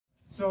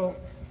So,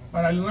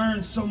 but I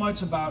learned so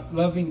much about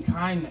loving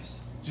kindness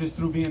just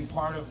through being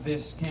part of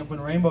this Camp Win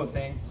Rainbow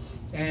thing.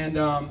 And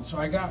so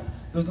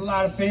there's a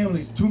lot of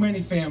families, too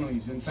many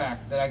families, in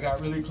fact, that I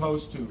got really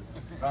close to.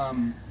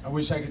 I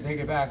wish I could take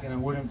it back and I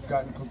wouldn't have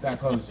gotten that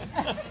close.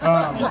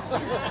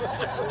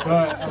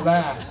 But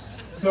alas.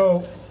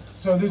 So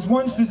there's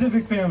one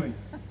specific family.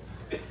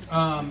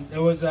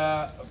 There was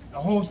a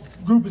whole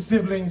group of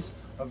siblings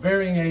of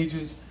varying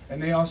ages,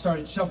 and they all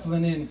started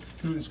shuffling in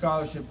through the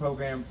scholarship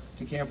program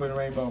to Camp Win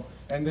Rainbow.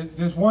 And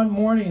this one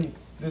morning,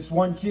 this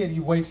one kid, he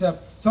wakes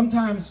up.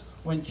 Sometimes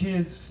when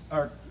kids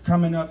are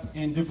coming up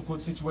in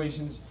difficult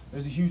situations,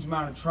 there's a huge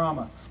amount of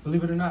trauma.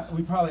 Believe it or not,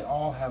 we probably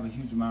all have a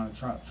huge amount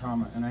of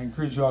trauma, and I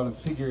encourage you all to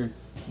figure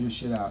your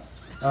shit out.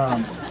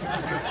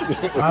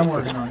 I'm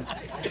working on it.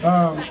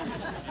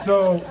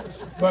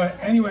 But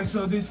anyway,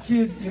 so this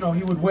kid, you know,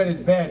 he would wet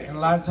his bed, and a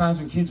lot of times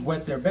when kids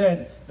wet their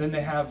bed, then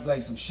they have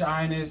like some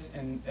shyness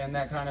and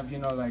that kind of, you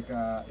know, like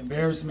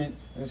embarrassment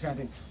and this kind of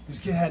thing. This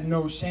kid had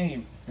no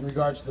shame in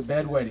regards to the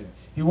bed wetting.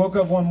 He woke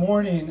up one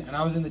morning, and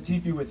I was in the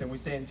teepee with him. We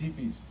stay in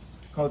teepees.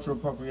 Cultural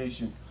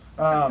appropriation.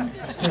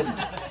 Just kidding.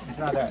 It's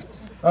not that.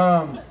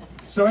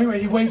 So anyway,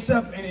 he wakes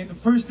up, and the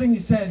first thing he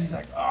says, he's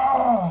like,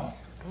 oh,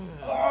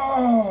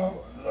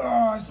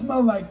 I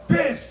smell like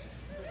piss.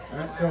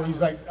 And so he's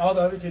like, all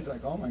the other kids are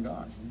like, oh my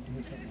gosh,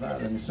 he's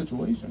out in a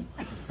situation.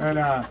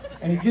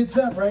 And he gets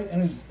up, right,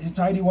 and his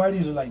tighty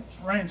whities are like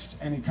drenched,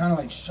 and he kind of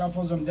like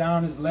shuffles them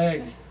down his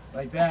leg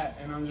like that.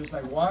 And I'm just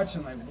like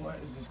watching, like, what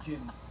is this kid?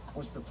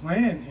 What's the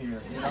plan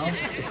here? You know,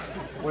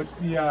 what's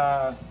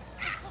the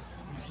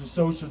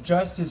social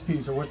justice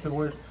piece, or what's the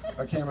word?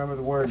 I can't remember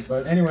the word,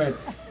 but anyway,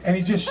 and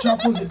he just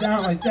shuffles it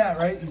down like that,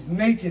 right? He's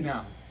naked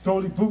now,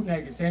 totally boot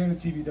naked, standing on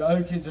the TV. The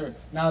other kids are,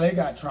 now they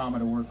got trauma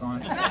to work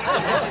on.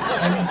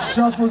 And he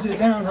shuffles it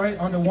down, right,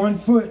 onto one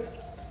foot,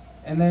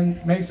 and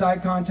then makes eye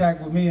contact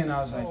with me, and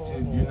I was like,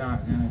 dude, you're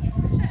not gonna,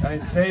 I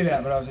didn't say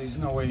that, but I was like, there's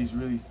no way he's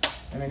really,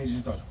 and then he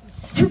just goes,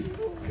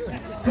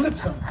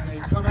 flips them, and they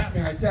come at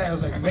me like that. It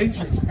was like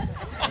Matrix.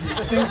 And these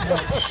things go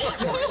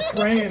like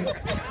spraying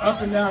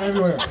up and down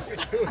everywhere.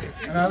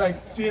 And I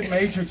like did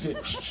Matrix it,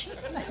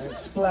 and it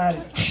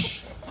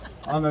splatted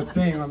on the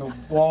thing, on the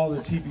wall of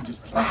the teepee,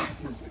 just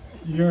this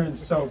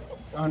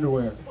urine-soaked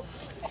underwear.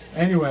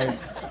 Anyway,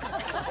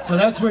 so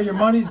that's where your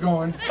money's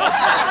going.